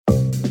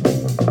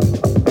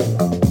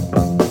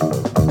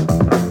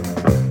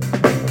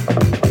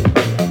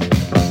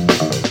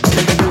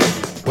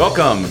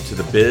Welcome to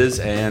the Biz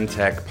and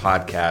Tech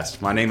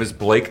Podcast. My name is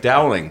Blake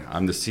Dowling.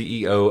 I'm the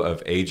CEO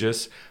of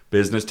Aegis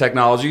Business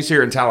Technologies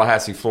here in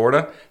Tallahassee,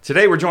 Florida.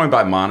 Today we're joined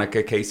by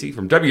Monica Casey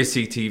from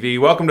WCTV.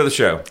 Welcome to the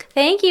show.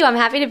 Thank you. I'm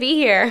happy to be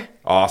here.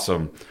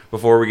 Awesome.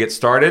 Before we get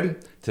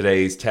started,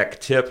 today's tech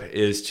tip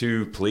is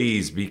to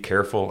please be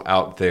careful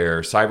out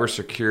there.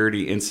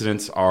 Cybersecurity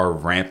incidents are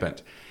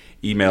rampant.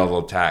 Email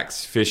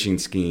attacks, phishing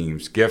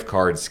schemes, gift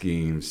card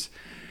schemes.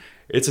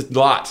 It's a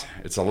lot.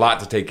 It's a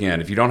lot to take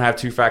in. If you don't have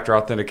two-factor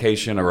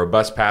authentication, a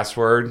robust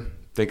password,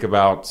 think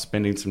about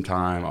spending some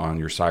time on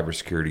your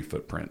cybersecurity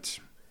footprint.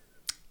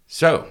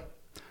 So,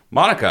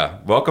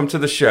 Monica, welcome to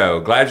the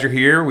show. Glad you're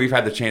here. We've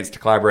had the chance to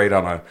collaborate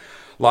on a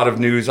lot of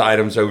news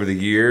items over the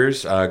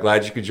years.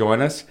 Glad you could join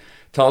us.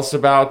 Tell us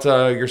about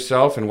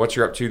yourself and what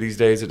you're up to these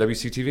days at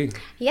WCTV.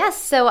 Yes,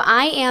 so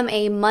I am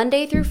a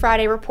Monday through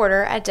Friday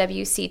reporter at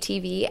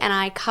WCTV, and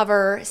I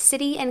cover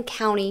city and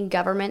county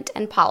government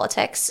and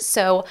politics.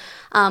 So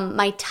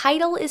my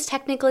title is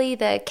technically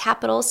the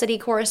Capital City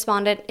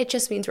Correspondent. It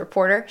just means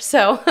reporter.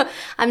 So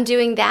I'm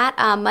doing that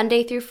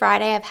Monday through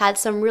Friday. I've had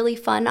some really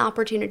fun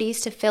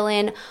opportunities to fill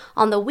in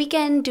on the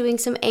weekend, doing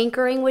some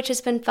anchoring, which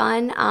has been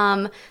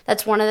fun.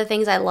 That's one of the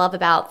things I love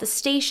about the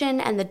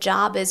station and the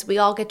job is we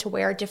all get to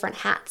wear different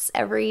hats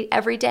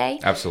every day.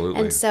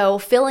 Absolutely. And so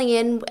filling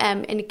in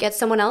and get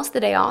someone else the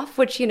day off,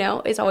 which, you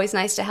know, is always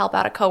nice to help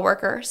out a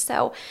coworker.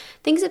 So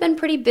things have been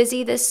pretty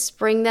busy this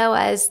spring, though,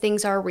 as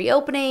things are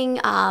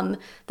reopening.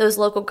 Those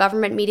local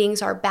government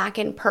meetings are back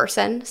in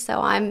person.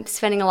 So I'm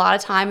spending a lot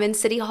of time in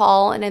City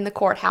Hall and in the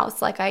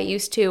courthouse like I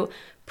used to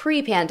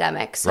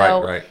pre-pandemic.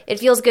 So Right. It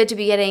feels good to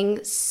be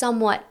getting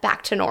somewhat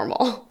back to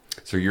normal.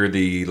 So you're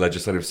the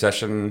legislative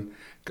session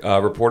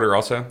reporter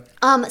also?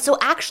 So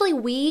actually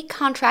we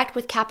contract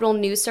with Capital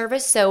News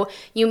Service. So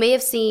you may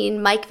have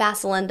seen Mike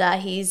Vasalinda.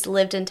 He's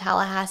lived in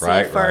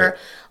Tallahassee for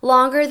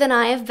longer than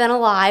I have been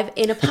alive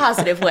in a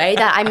positive way.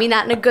 I mean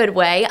that in a good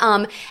way.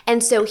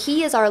 And so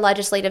he is our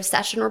legislative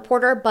session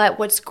reporter. But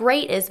what's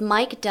great is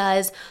Mike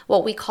does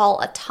what we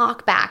call a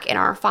talk back in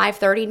our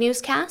 5:30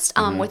 newscast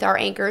with our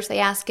anchors. They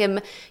ask him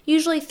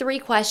usually 3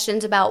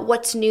 questions about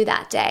what's new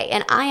that day.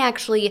 And I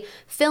actually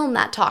film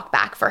that talk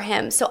back for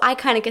him. So I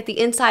kind of get the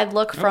inside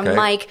look from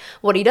Mike,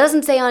 what he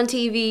doesn't say on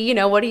TV, you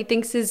know, what he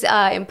thinks is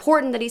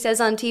important that he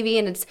says on TV.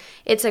 And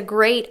it's a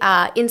great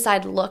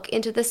inside look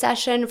into the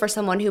session for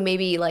someone who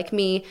maybe, like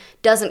me,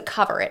 doesn't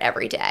cover it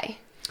every day.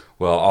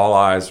 Well, all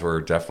eyes were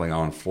definitely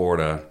on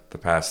Florida the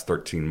past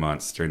 13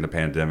 months during the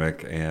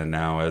pandemic and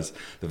now as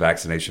the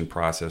vaccination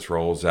process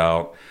rolls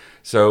out.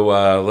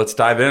 So let's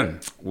dive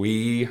in.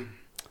 We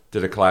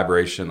did a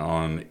collaboration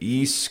on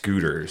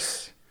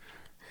e-scooters.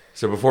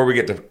 So before we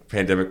get to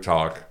pandemic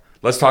talk,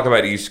 let's talk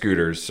about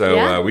e-scooters.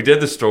 So we did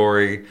the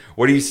story.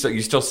 What are you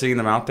still seeing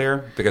them out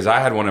there? Because I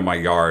had one in my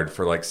yard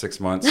for like 6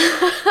 months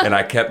and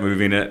I kept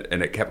moving it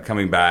and it kept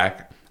coming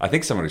back. I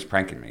think someone was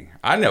pranking me.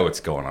 I know what's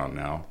going on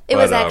now. It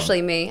was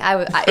actually me.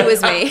 It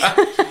was me.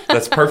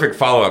 That's perfect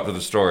follow-up to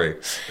the story.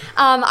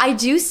 I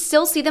do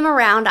still see them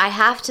around. I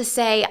have to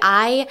say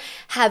I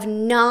have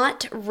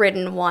not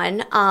ridden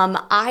one.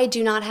 I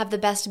do not have the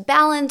best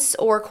balance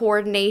or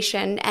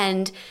coordination.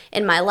 And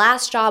in my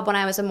last job when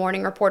I was a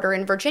morning reporter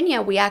in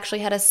Virginia, we actually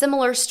had a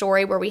similar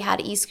story where we had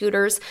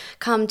e-scooters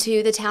come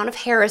to the town of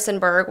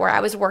Harrisonburg where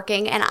I was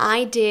working. And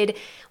I did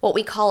what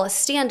we call a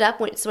stand-up.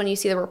 It's when you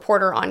see the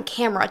reporter on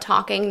camera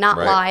talking, not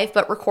live,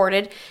 but recorded.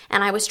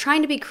 And I was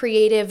trying to be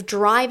creative,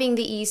 driving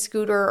the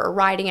e-scooter, or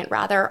riding it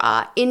rather,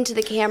 into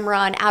the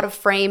camera and out of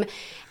frame.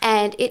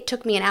 And it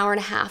took me an hour and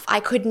a half. I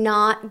could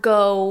not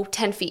go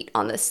 10 feet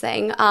on this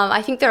thing.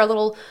 I think they're a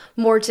little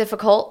more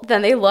difficult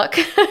than they look.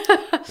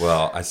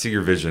 Well, I see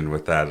your vision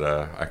with that.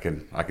 I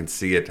can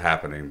see it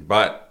happening,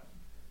 but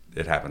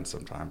it happens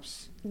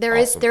sometimes. There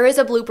is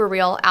a blooper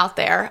reel out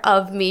there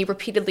of me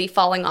repeatedly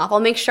falling off. I'll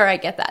make sure I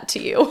get that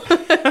to you.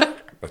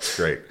 That's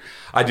great.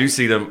 I do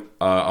see them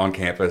on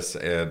campus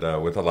and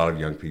with a lot of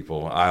young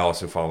people. I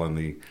also fall in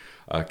the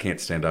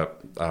can't stand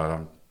up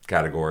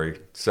category.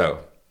 So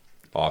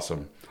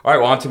awesome. All right,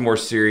 well, on to more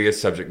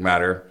serious subject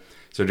matter.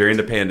 So during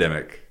the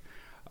pandemic,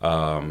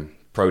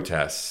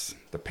 protests,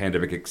 the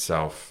pandemic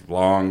itself,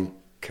 long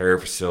care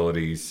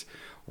facilities,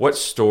 what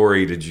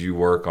story did you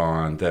work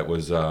on that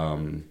was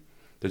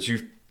that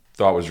you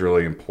thought was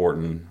really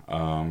important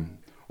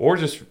or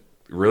just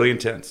really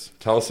intense?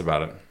 Tell us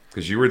about it,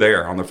 because you were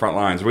there on the front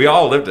lines. We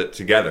all lived it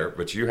together,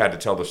 but you had to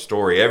tell the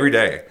story every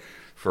day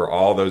for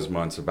all those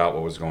months about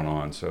what was going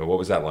on. So what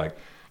was that like?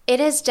 It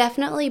has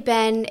definitely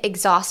been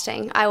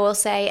exhausting, I will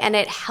say, and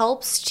it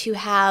helps to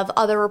have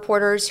other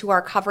reporters who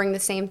are covering the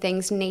same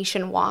things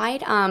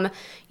nationwide.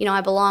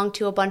 I belong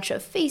to a bunch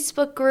of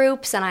Facebook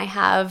groups, and I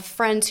have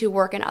friends who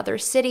work in other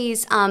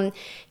cities.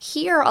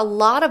 Here, a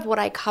lot of what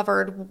I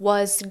covered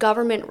was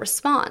government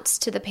response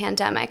to the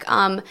pandemic,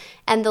 and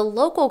the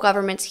local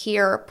governments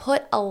here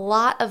put a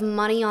lot of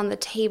money on the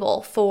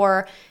table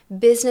for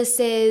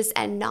businesses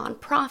and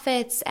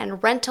nonprofits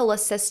and rental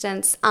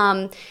assistance.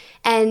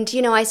 And,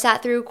 you know, I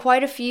sat through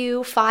quite a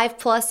few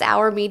 5+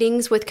 hour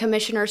meetings with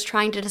commissioners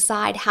trying to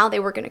decide how they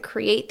were going to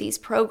create these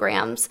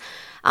programs.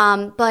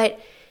 But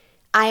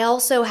I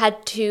also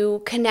had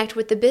to connect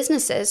with the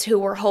businesses who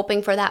were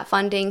hoping for that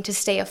funding to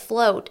stay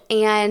afloat.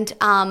 And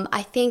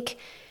I think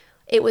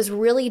it was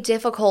really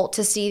difficult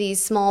to see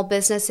these small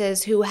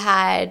businesses who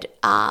had,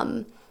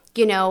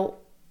 you know,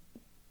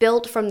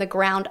 built from the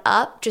ground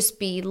up just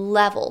be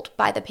leveled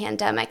by the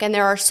pandemic. And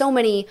there are so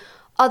many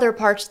other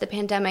parts of the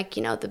pandemic,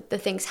 you know, the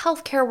things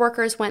healthcare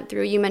workers went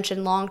through. You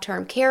mentioned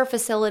long-term care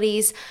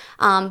facilities.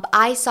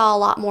 I saw a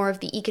lot more of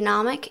the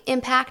economic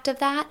impact of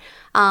that.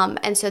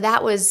 And so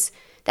that was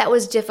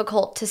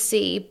difficult to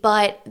see,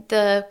 but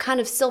the kind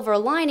of silver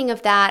lining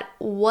of that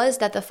was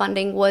that the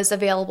funding was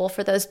available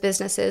for those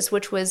businesses,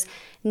 which was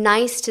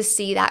nice to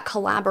see that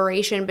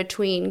collaboration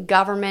between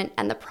government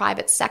and the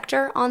private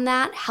sector on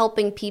that,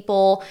 helping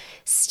people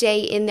stay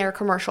in their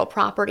commercial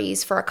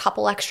properties for a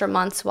couple extra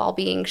months while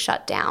being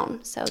shut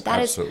down. So that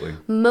Absolutely. Is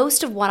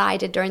most of what I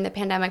did during the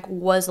pandemic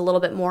was a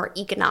little bit more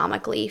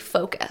economically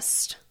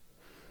focused.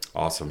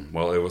 Awesome.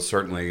 Well, it was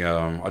certainly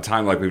a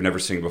time like we've never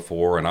seen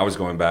before. And I was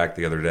going back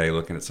the other day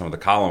looking at some of the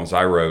columns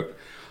I wrote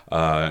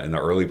in the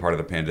early part of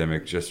the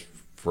pandemic just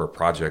for a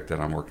project that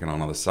I'm working on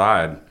the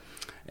side.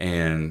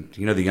 And,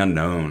 you know, the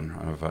unknown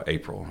of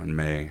April and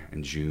May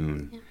and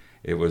June, yeah.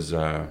 It was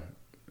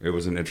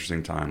an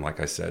interesting time, like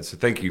I said. So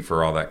thank you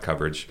for all that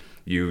coverage.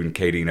 You and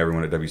Katie and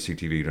everyone at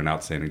WCTV did an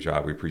outstanding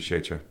job. We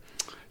appreciate you.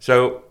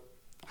 So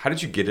how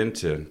did you get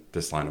into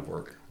this line of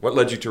work? What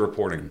led you to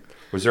reporting?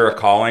 Was there a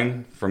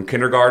calling from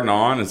kindergarten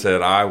on and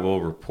said, I will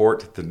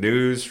report the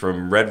news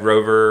from Red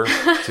Rover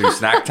to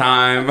snack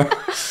time?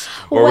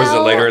 Or was it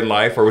later in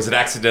life? Or was it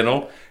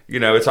accidental? You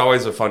know, it's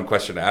always a fun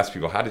question to ask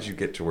people. How did you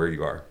get to where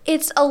you are?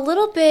 It's a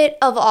little bit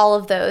of all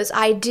of those.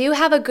 I do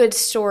have a good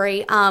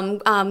story.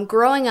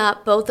 Growing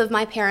up, both of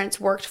my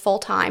parents worked full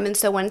time. And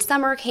so when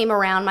summer came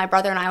around, my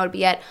brother and I would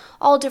be at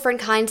all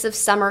different kinds of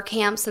summer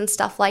camps and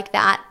stuff like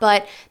that.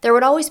 But there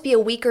would always be a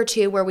week or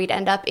two where we'd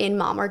end up in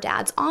mom or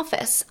dad's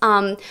office.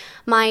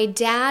 My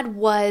dad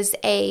was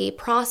a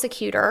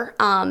prosecutor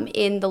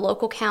in the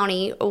local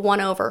county,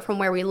 one over from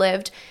where we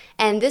lived.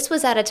 And this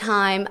was at a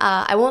time,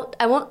 I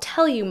won't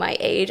tell you my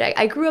age.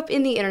 I grew up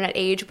in the internet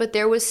age, but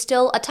there was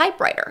still a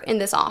typewriter in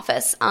this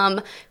office.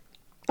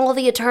 All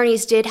the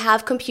attorneys did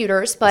have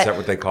computers, but... Is that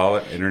what they call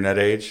it? Internet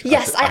age?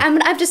 Yes,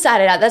 I've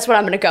decided that's what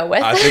I'm going to go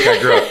with. I think I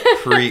grew up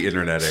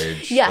pre-internet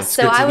age. Yes,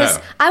 so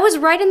I was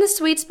right in the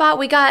sweet spot.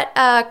 We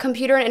got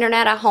computer and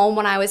internet at home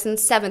when I was in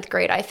 7th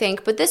grade, I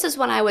think. But this is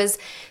when I was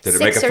 6 or 7.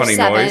 Did it make a funny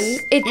noise?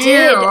 It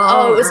did.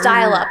 Oh, it was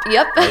dial-up.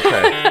 Yep.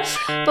 Okay.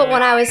 But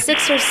when I was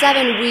 6 or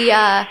 7, we...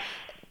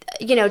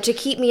 you know, to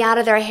keep me out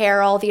of their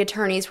hair, all the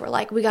attorneys were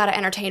like, we got to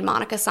entertain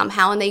Monica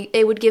somehow. And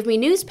they would give me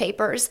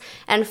newspapers.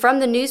 And from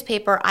the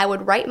newspaper, I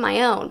would write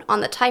my own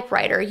on the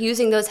typewriter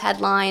using those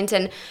headlines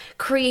and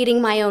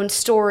creating my own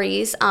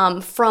stories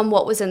from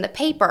what was in the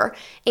paper.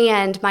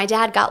 And my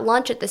dad got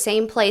lunch at the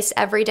same place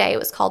every day. It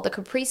was called the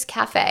Caprice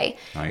Cafe.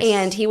 Nice.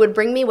 And he would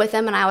bring me with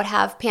him and I would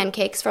have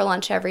pancakes for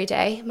lunch every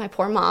day. My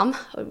poor mom,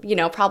 you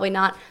know, probably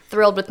not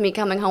thrilled with me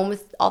coming home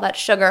with all that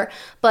sugar.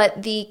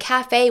 But the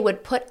cafe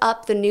would put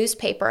up the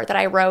newspaper that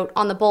I wrote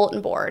on the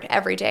bulletin board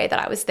every day that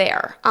I was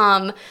there.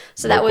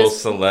 So that was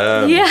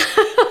celeb. Yeah.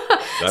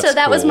 So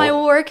that was my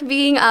work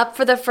being up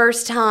for the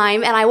first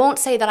time. And I won't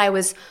say that I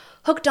was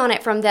hooked on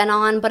it from then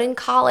on, but in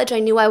college I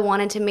knew I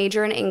wanted to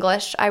major in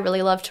English. I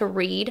really love to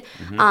read.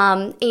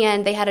 Mm-hmm.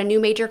 And they had a new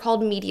major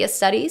called media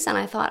studies, and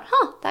I thought,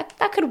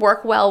 that could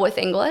work well with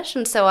English.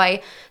 And so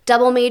I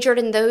double majored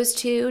in those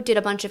two, did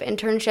a bunch of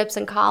internships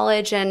in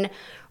college, and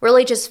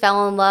really just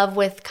fell in love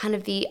with kind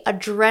of the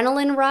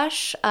adrenaline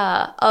rush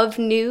of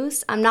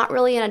news. I'm not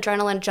really an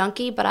adrenaline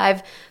junkie, but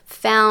I've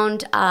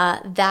found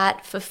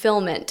that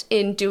fulfillment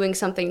in doing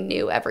something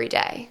new every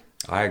day.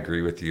 I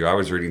agree with you. I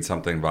was reading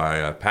something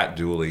by Pat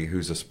Dooley,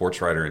 who's a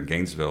sports writer in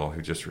Gainesville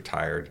who just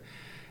retired.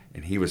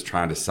 And he was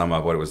trying to sum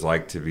up what it was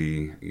like to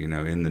be, you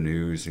know, in the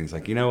news. And he's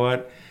like, you know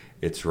what?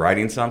 It's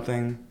writing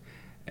something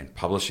and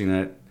publishing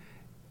it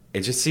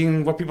and just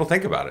seeing what people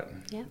think about it.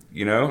 Yeah.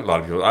 You know, a lot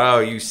of people, oh,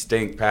 you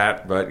stink,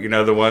 Pat. But, you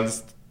know, the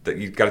ones that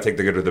you've got to take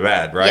the good with the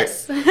bad, right?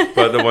 Yes.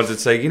 But the ones that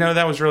say, you know,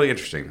 that was really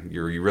interesting.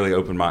 You really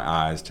opened my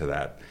eyes to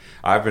that.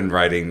 I've been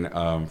writing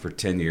for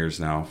 10 years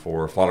now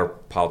for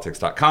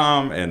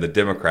FloridaPolitics.com and the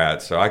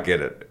Democrats, so I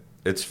get it.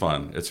 It's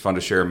fun. It's fun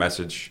to share a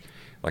message.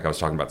 Like I was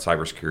talking about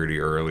cybersecurity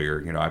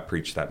earlier. You know, I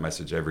preach that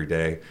message every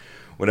day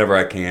whenever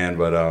I can.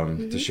 But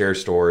to share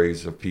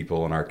stories of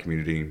people in our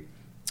community,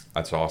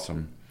 that's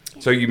awesome.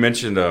 So you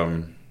mentioned,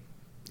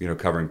 you know,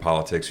 covering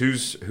politics.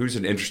 Who's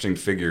an interesting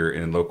figure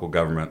in local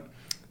government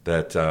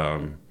that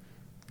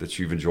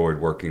you've enjoyed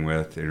working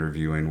with,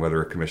 interviewing, whether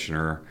a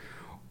commissioner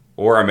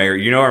or our mayor?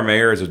 You know, our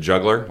mayor is a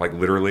juggler, like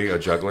literally a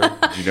juggler.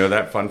 Did you know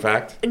that fun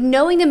fact?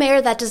 Knowing the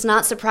mayor, that does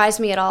not surprise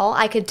me at all.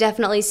 I could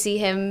definitely see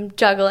him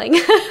juggling.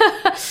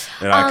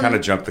 And I kind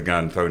of jumped the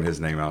gun throwing his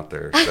name out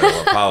there,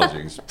 so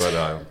apologies.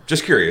 But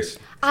just curious.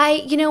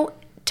 You know,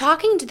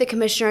 Talking to the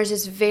commissioners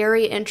is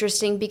very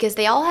interesting because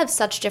they all have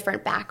such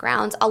different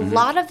backgrounds. A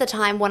lot of the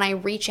time when I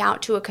reach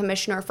out to a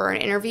commissioner for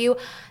an interview,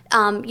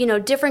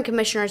 different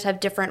commissioners have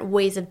different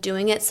ways of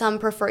doing it. Some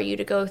prefer you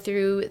to go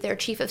through their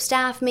chief of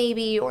staff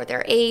maybe or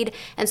their aide.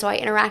 And so I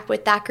interact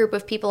with that group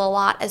of people a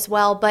lot as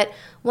well. But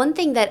one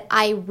thing that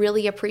I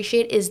really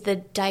appreciate is the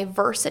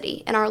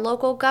diversity in our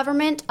local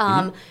government.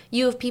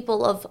 You have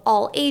people of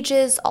all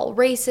ages, all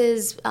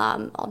races,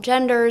 all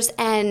genders,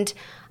 and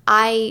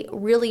I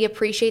really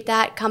appreciate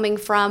that coming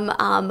from,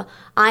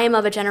 I am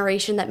of a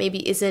generation that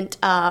maybe isn't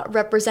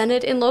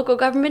represented in local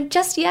government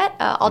just yet.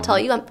 I'll tell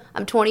you,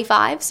 I'm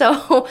 25,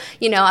 so,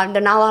 there are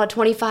not a lot of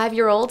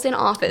 25-year-olds in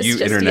office you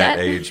just internet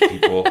yet. age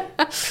people.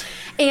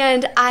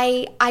 And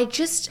I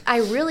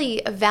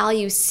really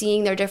value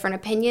seeing their different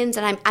opinions,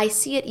 and I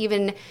see it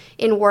even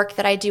in work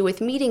that I do with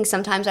meetings.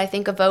 Sometimes I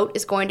think a vote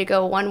is going to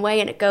go one way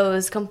and it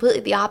goes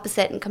completely the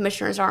opposite, and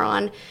commissioners are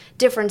on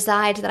different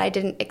sides that I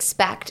didn't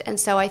expect. And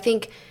so I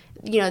think,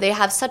 they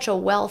have such a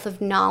wealth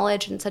of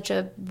knowledge and such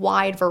a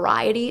wide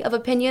variety of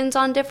opinions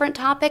on different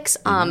topics.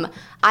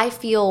 I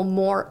feel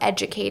more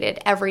educated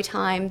every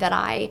time that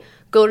I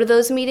go to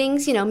those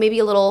meetings, maybe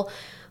a little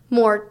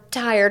more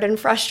tired and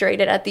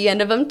frustrated at the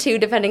end of them too,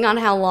 depending on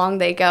how long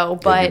they go.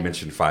 But you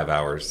mentioned 5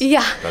 hours.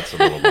 Yeah. That's a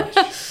little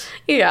much.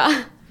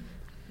 Yeah.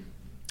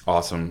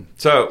 Awesome.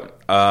 So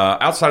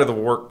outside of the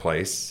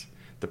workplace,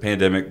 the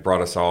pandemic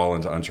brought us all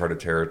into uncharted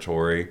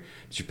territory.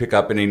 Did you pick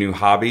up any new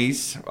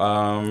hobbies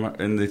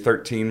in the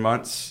 13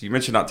 months? You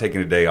mentioned not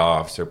taking a day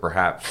off, so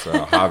perhaps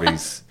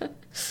hobbies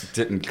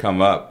didn't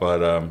come up,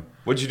 but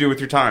what did you do with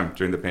your time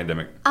during the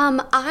pandemic?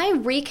 I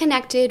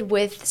reconnected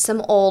with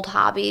some old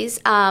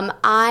hobbies.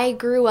 I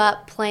grew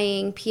up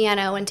playing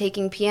piano and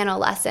taking piano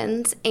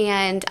lessons,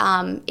 and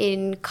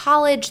in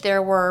college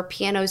there were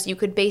pianos you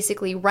could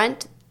basically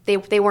rent.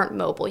 They weren't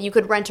mobile. You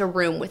could rent a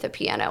room with a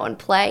piano and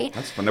play.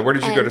 That's fun. Now, where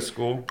did you go to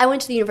school? I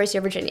went to the University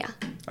of Virginia.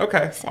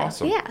 Okay, So,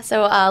 awesome. Yeah,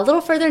 so a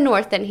little further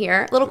north than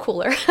here, a little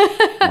cooler.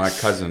 My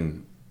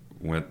cousin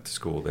went to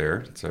school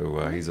there,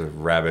 so he's a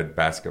rabid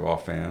basketball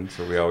fan.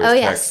 So we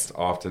always text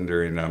often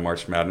during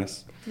March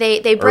Madness.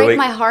 They break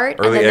my heart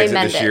and then they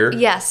mend this it. Year?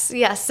 Yes. Well,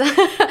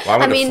 I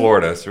went to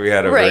Florida, so we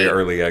had a very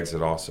early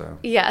exit also.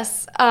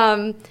 Yes.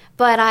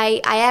 But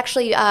I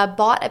actually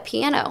bought a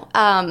piano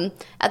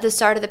at the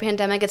start of the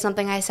pandemic. It's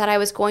something I said I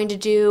was going to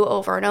do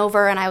over and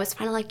over, and I was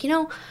finally like,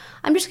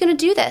 I'm just going to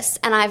do this.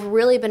 And I've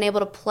really been able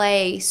to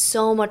play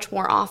so much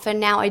more often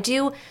now. I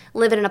do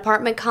live in an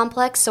apartment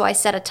complex, so I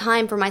set a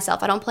time for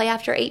myself. I don't play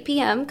after 8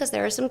 p.m. because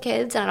there are some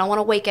kids, and I don't want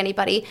to wake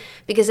anybody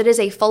because it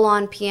is a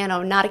full-on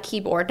piano, not a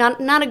keyboard,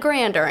 not a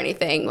grand or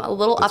anything, a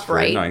little That's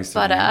upright. Very nice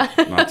but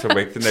not to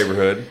wake the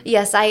neighborhood.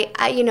 Yes, I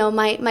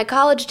my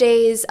college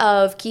days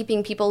of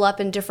keeping people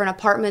up in different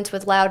apartments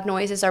with loud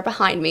noises are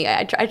behind me.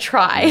 I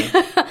try.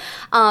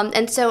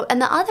 And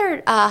the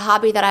other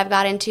hobby that I've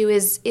got into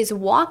is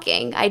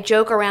walking. I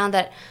joke around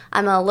that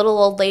I'm a little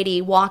old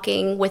lady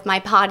walking with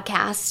my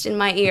podcast in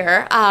my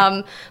ear.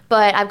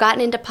 But I've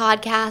gotten into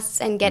podcasts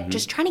and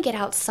just trying to get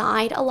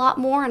outside a lot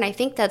more. And I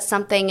think that's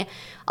something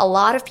a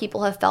lot of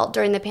people have felt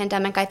during the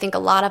pandemic. I think a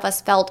lot of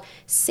us felt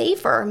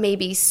safer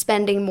maybe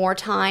spending more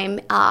time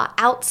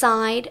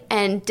outside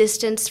and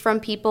distance from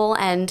people.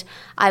 And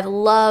I've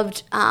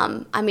loved,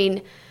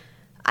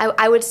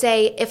 I would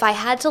say if I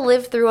had to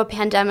live through a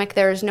pandemic,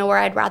 there's nowhere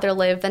I'd rather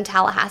live than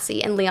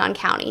Tallahassee and Leon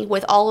County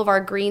with all of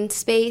our green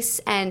space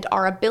and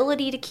our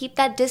ability to keep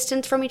that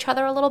distance from each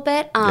other a little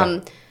bit.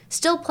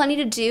 Still plenty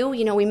to do.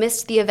 We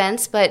missed the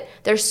events, but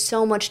there's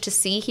so much to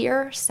see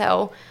here.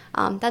 So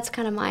that's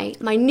kind of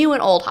my new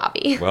and old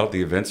hobby. Well,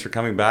 the events are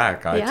coming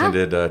back. I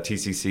attended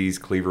TCC's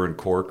Cleaver and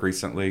Cork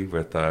recently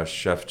with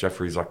Chef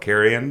Jeffrey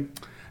Zakarian.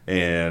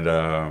 And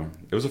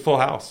it was a full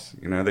house.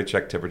 They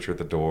checked temperature at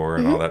the door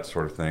and all that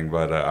sort of thing.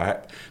 But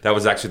that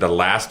was actually the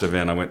last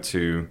event I went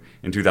to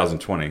in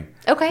 2020.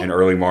 Okay. In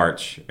early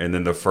March. And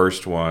then the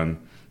first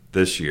one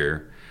this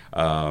year.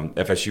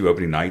 FSU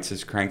Opening Nights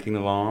is cranking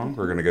along.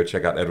 We're going to go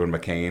check out Edwin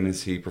McCain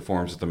as he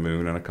performs at the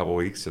Moon in a couple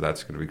weeks. So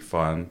that's going to be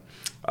fun.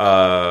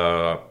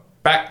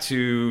 Back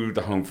to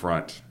the home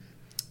front.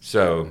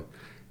 So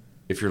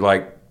if you're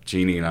like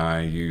Jeannie and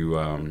I,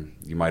 you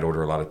might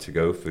order a lot of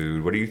to-go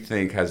food. Who do you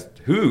think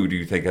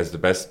has the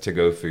best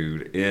to-go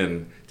food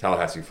in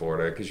Tallahassee,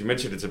 Florida? Because you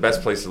mentioned it's the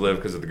best place to live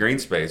because of the green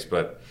space,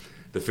 but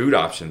the food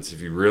options,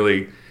 if you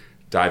really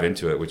dive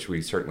into it, which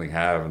we certainly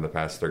have in the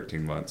past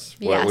 13 months,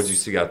 what would you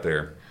see out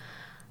there?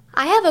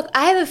 I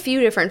have a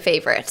few different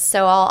favorites,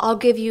 so I'll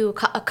give you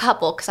a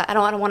couple because I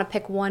don't want to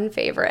pick one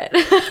favorite.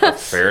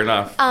 Fair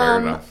enough.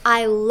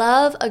 I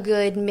love a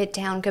good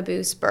Midtown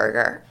Caboose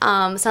burger.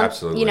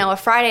 Absolutely. A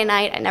Friday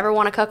night. I never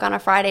want to cook on a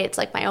Friday. It's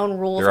like my own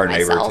rule They're for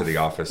myself. our neighbor to the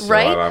office, so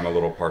right? I'm a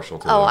little partial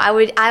to Oh,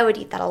 them. I would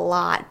eat that a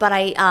lot.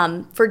 But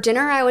for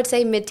dinner, I would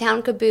say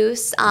Midtown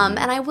Caboose. And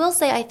I will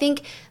say, I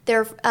think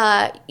they're,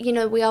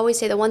 we always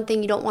say the one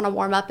thing you don't want to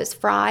warm up is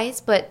fries,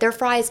 but their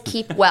fries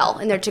keep well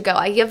and they're to go.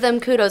 I give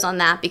them kudos on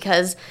that because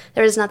because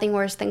there is nothing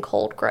worse than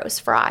cold, gross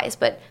fries.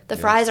 But the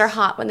fries are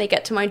hot when they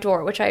get to my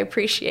door, which I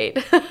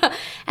appreciate.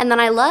 And then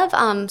I love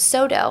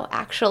Soto,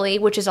 actually,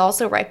 which is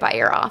also right by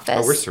your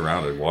office. Oh, we're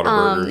surrounded.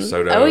 Whataburger,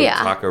 Soto,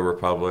 Taco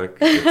Republic.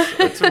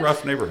 It's a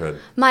rough neighborhood.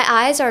 My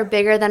eyes are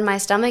bigger than my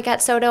stomach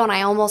at Soto, and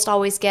I almost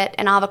always get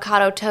an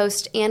avocado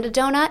toast and a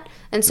donut.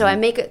 And so I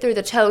make it through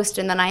the toast,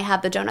 and then I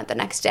have the donut the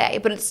next day.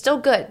 But it's still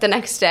good the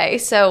next day.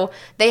 So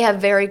they have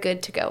very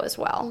good to go as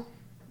well.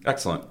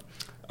 Excellent.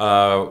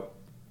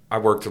 I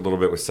worked a little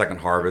bit with Second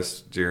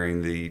Harvest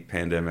during the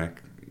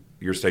pandemic.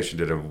 Your station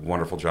did a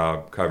wonderful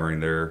job covering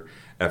their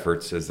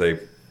efforts as they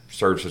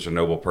served such a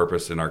noble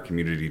purpose in our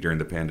community during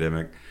the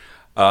pandemic.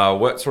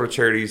 What sort of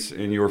charities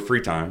in your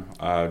free time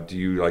do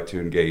you like to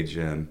engage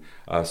in,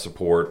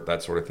 support,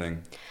 that sort of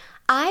thing?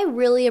 I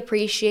really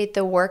appreciate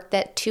the work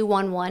that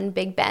 211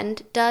 Big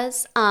Bend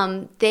does.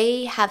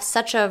 They have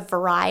such a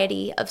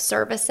variety of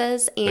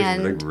services,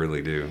 and they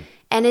really do.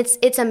 And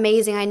it's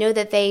amazing. I know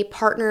that they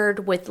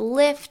partnered with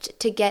Lyft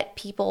to get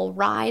people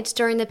rides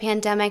during the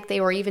pandemic.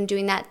 They were even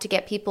doing that to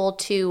get people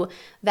to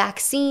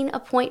vaccine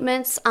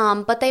appointments.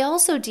 But they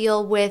also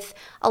deal with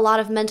a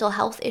lot of mental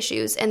health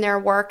issues in their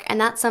work.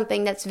 And that's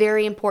something that's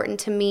very important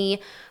to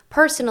me.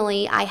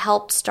 Personally, I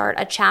helped start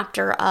a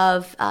chapter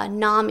of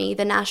NAMI,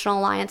 the National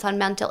Alliance on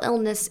Mental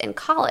Illness, in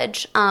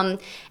college. And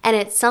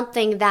it's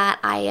something that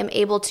I am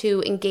able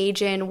to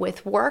engage in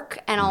with work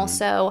and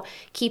also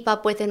keep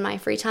up with in my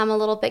free time a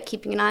little bit,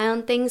 keeping an eye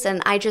on things.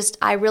 And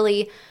I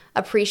really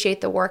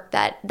appreciate the work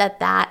that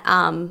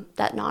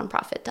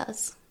nonprofit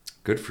does.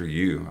 Good for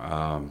you.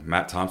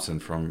 Matt Thompson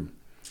from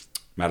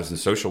Madison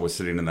Social was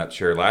sitting in that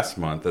chair last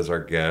month as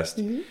our guest.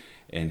 Mm-hmm.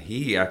 And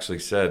he actually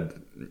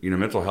said,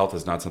 mental health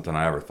is not something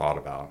I ever thought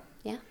about.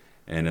 Yeah.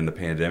 And in the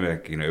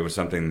pandemic, it was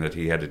something that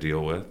he had to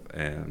deal with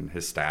and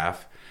his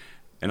staff.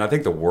 And I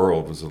think the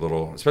world was a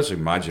little, especially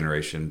my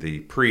generation,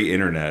 the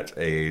pre-internet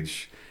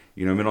age,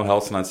 mental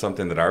health's not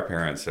something that our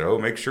parents said,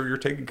 make sure you're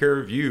taking care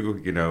of you,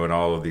 and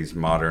all of these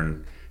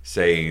modern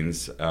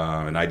sayings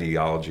and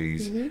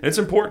ideologies. Mm-hmm. And it's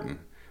important.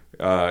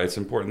 It's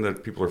important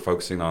that people are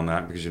focusing on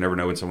that because you never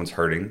know when someone's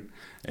hurting.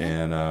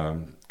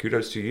 And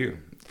kudos to you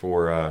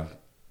for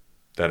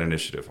that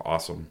initiative.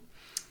 Awesome.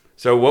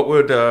 So what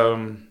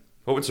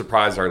would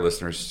surprise our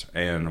listeners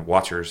and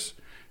watchers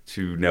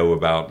to know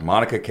about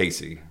Monica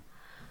Casey?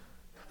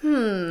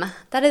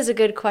 That is a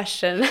good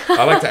question.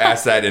 I like to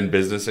ask that in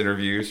business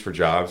interviews for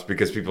jobs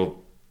because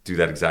people do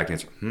that exact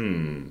answer.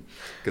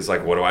 Because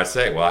what do I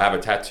say? Well, I have a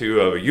tattoo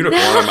of a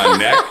unicorn on my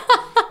neck.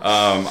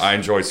 I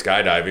enjoy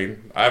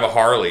skydiving. I have a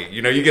Harley.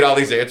 You get all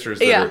these answers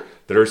that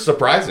are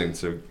surprising.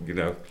 So,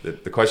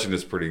 the question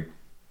is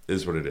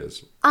what it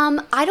is.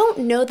 I don't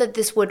know that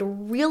this would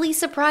really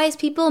surprise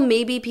people.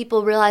 Maybe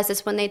people realize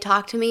this when they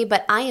talk to me,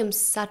 but I am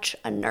such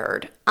a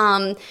nerd.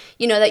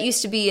 That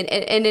used to be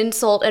an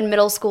insult in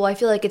middle school. I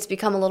feel like it's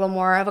become a little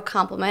more of a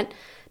compliment.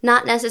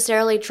 Not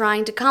necessarily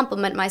trying to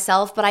compliment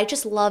myself, but I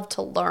just love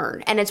to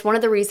learn. And it's one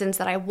of the reasons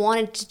that I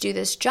wanted to do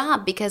this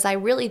job because I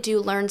really do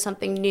learn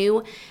something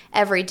new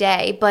every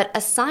day. But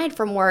aside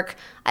from work,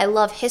 I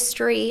love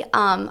history.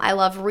 I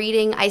love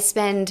reading. I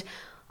spend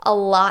a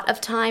lot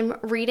of time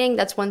reading.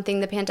 That's one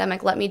thing the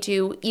pandemic let me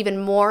do even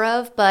more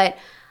of, but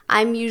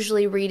I'm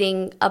usually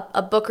reading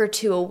a book or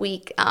two a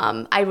week.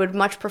 I would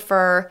much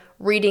prefer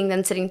reading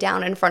than sitting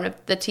down in front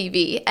of the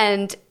TV.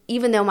 And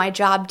even though my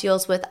job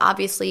deals with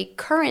obviously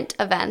current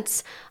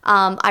events,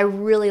 I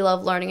really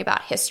love learning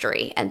about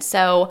history. And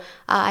so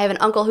I have an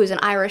uncle who's an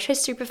Irish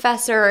history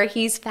professor.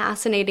 He's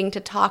fascinating to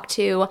talk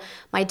to.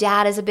 My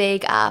dad is a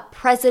big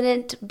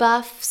president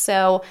buff.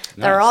 So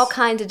there are all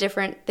kinds of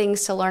different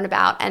things to learn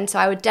about. And so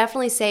I would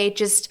definitely say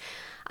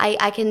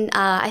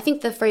I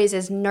think the phrase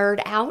is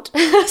nerd out.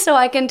 So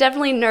I can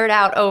definitely nerd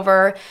out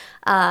over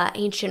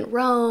ancient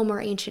Rome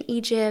or ancient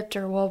Egypt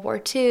or World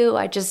War II.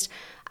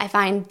 I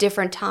find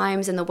different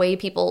times and the way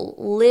people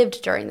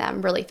lived during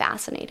them really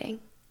fascinating.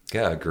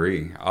 Yeah, I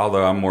agree.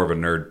 Although I'm more of a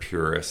nerd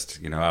purist.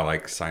 I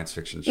like science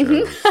fiction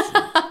shows,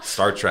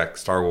 Star Trek,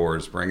 Star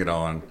Wars, bring it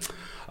on.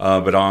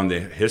 But on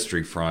the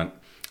history front,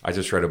 I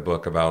just read a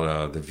book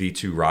about the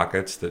V-2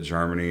 rockets that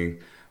Germany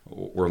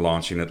were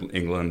launching at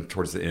England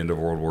towards the end of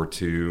World War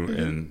II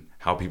and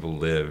how people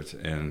lived,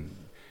 and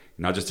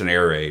not just an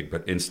air raid,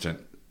 but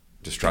instant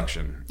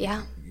destruction.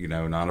 Yeah.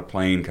 Not a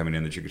plane coming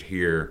in that you could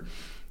hear.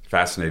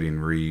 Fascinating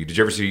read. Did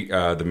you ever see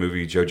the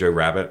movie Jojo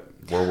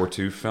Rabbit, World War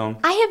II film?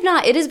 I have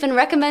not. It has been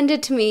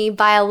recommended to me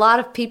by a lot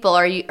of people.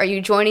 Are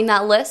you joining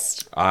that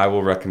list? I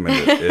will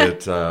recommend it.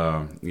 It's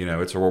a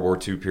World War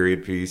II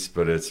period piece,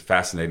 but it's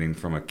fascinating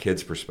from a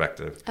kid's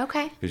perspective.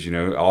 Okay.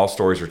 Because all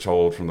stories are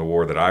told from the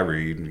war that I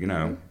read.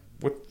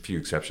 With a few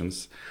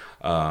exceptions,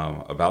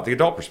 about the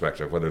adult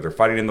perspective, whether they're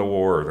fighting in the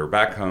war or they're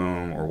back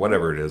home or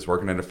whatever it is,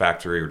 working in a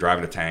factory or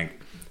driving a tank.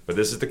 But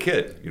this is the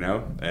kid,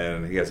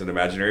 and he has an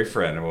imaginary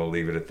friend, and we'll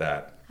leave it at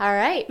that. All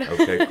right.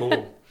 Okay,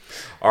 cool.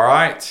 All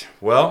right.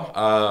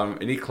 Well,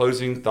 any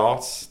closing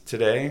thoughts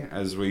today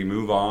as we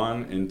move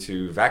on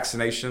into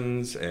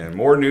vaccinations and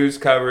more news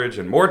coverage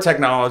and more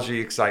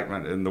technology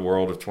excitement in the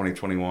world of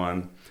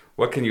 2021?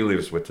 What can you leave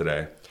us with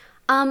today?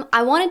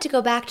 I wanted to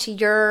go back to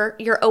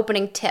your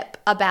opening tip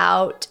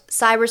about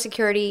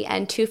cybersecurity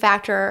and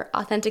two-factor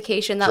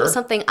authentication. That was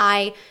something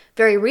I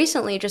very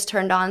recently just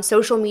turned on.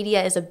 Social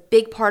media is a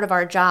big part of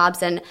our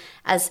jobs, and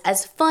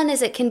as fun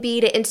as it can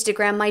be to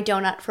Instagram my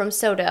donut from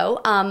Soto,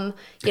 I'm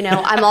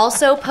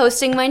also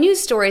posting my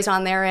news stories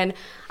on there, and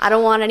I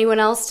don't want anyone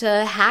else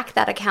to hack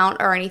that account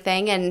or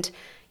anything. And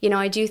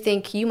I do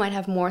think you might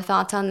have more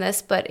thoughts on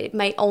this, but it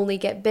might only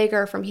get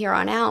bigger from here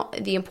on out.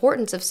 The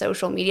importance of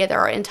social media, there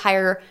are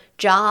entire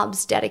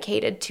jobs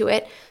dedicated to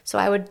it. So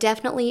I would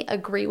definitely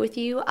agree with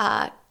you.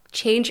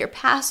 Change your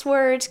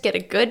passwords, get a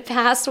good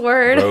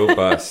password.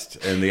 Robust.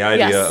 And the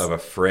idea of a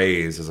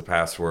phrase as a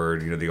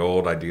password, the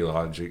old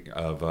ideology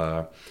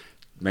of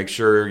make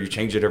sure you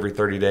change it every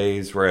 30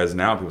 days. Whereas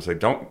now people say,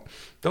 don't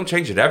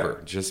change it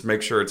ever. Just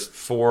make sure it's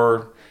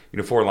four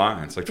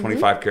lines, like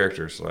 25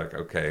 characters. Like,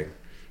 okay.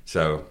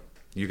 So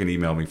you can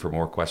email me for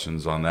more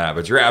questions on that.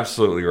 But you're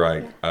absolutely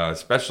right,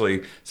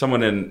 especially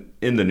someone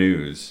in the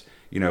news.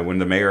 When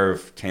the mayor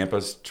of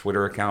Tampa's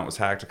Twitter account was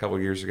hacked a couple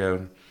of years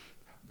ago,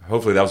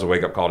 hopefully that was a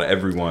wake-up call to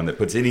everyone that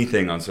puts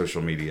anything on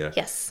social media.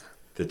 Yes.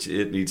 That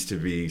it needs to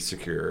be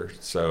secure.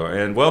 So,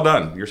 and well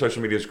done. Your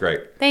social media is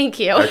great. Thank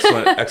you.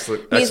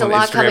 Excellent. Means a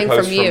lot Instagram coming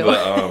post from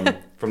you.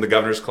 From the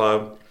Governor's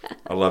Club.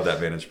 I love that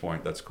vantage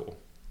point. That's cool.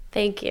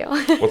 Thank you.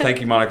 Well,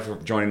 thank you, Monica, for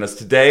joining us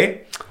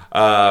today.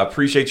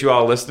 Appreciate you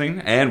all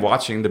listening and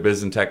watching the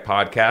Biz and Tech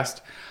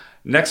podcast.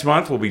 Next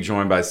month, we'll be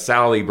joined by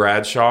Sally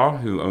Bradshaw,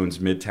 who owns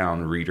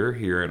Midtown Reader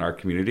here in our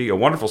community. A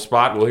wonderful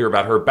spot. We'll hear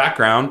about her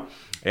background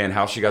and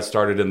how she got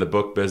started in the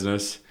book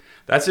business.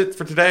 That's it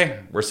for today.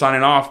 We're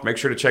signing off. Make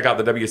sure to check out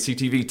the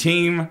WCTV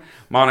team,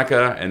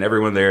 Monica, and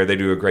everyone there. They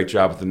do a great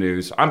job with the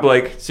news. I'm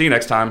Blake. See you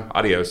next time.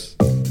 Adios.